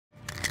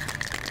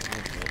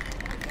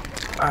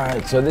All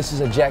right, so this is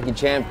a Jackie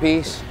Chan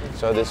piece.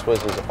 So this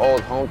was his old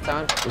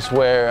hometown. This is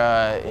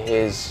where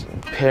his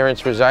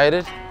parents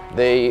resided.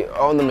 They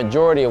own the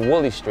majority of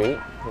Woolley Street,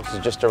 which is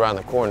just around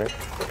the corner.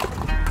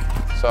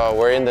 So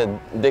we're in the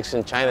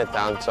Dixon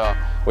Chinatown, so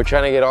we're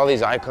trying to get all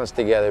these icons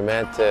together,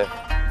 man,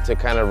 to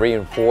kind of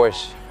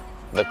reinforce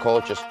the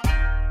culture. So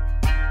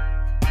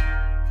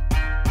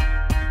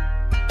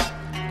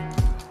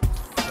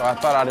I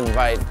thought I'd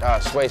invite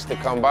Swaze to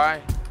come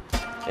by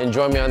and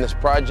join me on this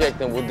project,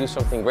 and we'll do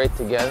something great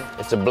together.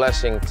 It's a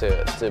blessing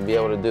to be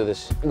able to do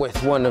this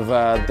with one of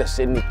the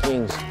Sydney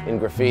kings in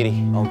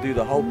graffiti. I'll do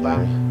the whole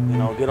plan, you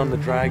know, get on the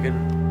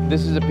dragon.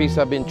 This is a piece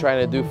I've been trying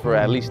to do for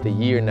at least a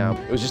year now.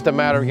 It was just a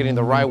matter of getting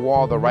the right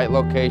wall, the right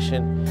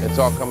location. It's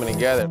all coming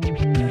together.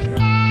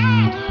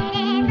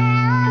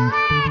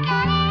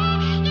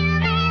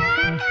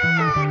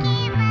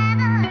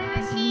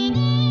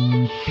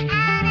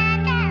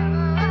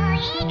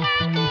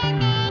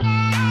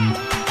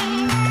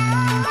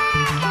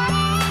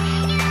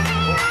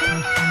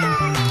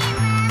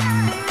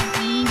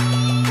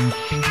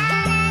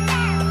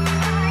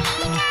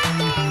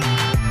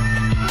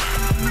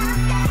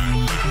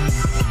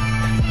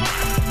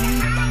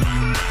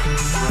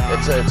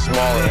 It's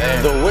small in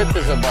there. The width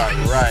is about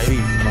right.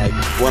 Like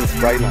one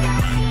straight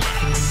line.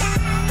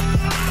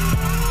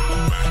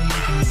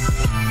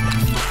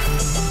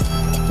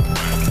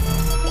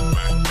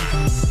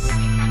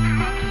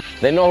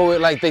 They know who,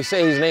 like they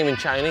say his name in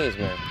Chinese,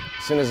 man.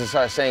 As soon as they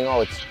start saying,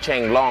 oh, it's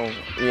Cheng Long,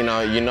 you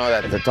know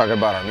that they're talking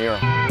about our mural.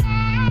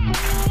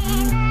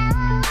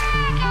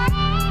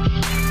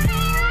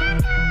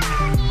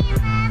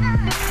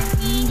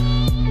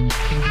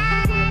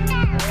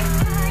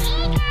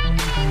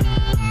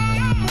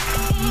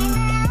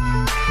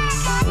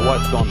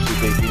 What's gone too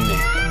big in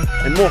there.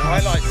 And more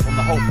highlights on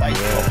the whole face.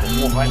 Yeah.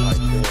 More highlights.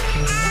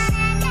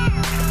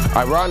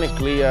 Yeah.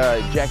 Ironically,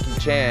 Jackie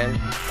Chan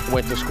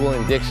went to school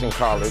in Dixon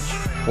College,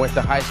 went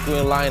to high school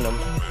in Lynham,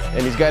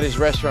 and he's got his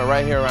restaurant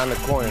right here around the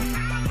corner.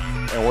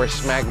 And we're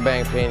smack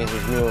bang painting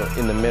his mural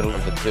in the middle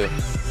of the two.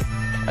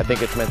 I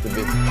think it's meant to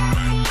be.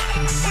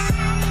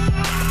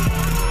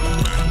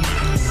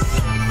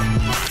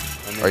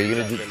 Are you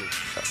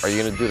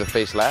gonna do the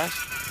face last?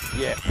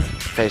 Yeah.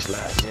 Face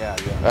last. Yeah.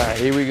 All right,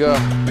 here we go.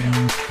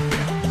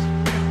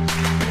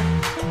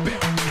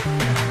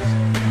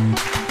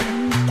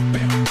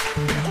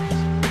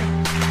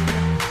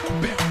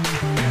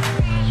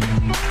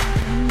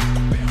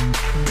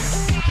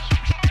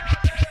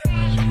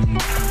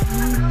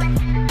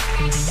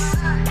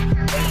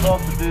 It's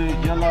off to do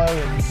yellow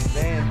and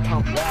then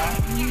pump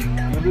that.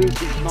 You lose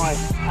this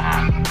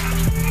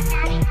nice